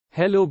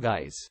Hello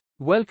guys.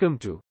 Welcome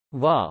to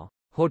Wow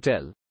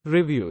Hotel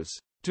Reviews.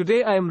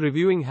 Today I am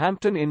reviewing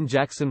Hampton Inn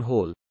Jackson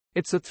Hole.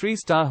 It's a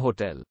 3-star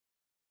hotel.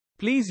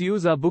 Please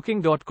use our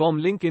booking.com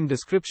link in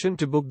description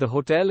to book the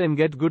hotel and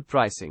get good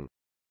pricing.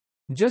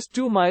 Just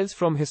 2 miles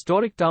from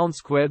historic town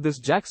square, this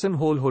Jackson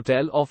Hole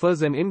hotel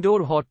offers an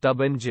indoor hot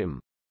tub and gym.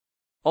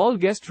 All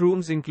guest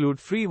rooms include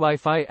free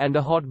Wi-Fi and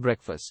a hot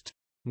breakfast.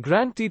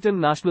 Grand Teton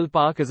National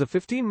Park is a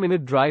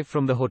 15-minute drive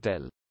from the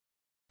hotel.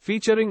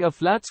 Featuring a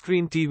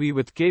flat-screen TV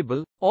with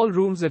cable, all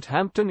rooms at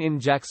Hampton Inn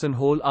Jackson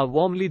Hole are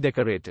warmly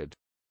decorated.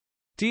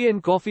 Tea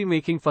and coffee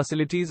making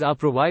facilities are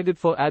provided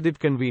for added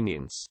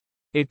convenience.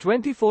 A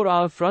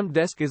 24-hour front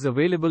desk is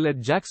available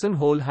at Jackson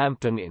Hole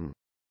Hampton Inn.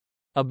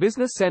 A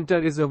business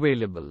center is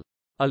available.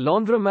 A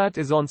laundromat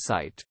is on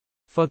site.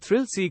 For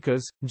thrill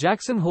seekers,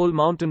 Jackson Hole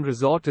Mountain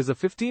Resort is a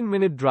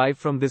 15-minute drive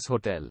from this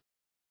hotel.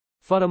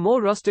 For a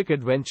more rustic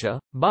adventure,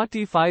 Bar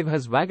T5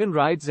 has wagon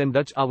rides and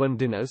Dutch oven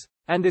dinners,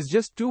 and is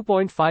just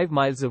 2.5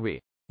 miles away.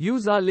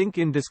 Use our link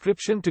in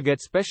description to get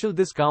special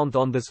discount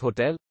on this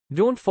hotel.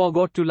 Don't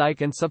forget to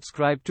like and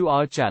subscribe to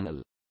our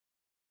channel.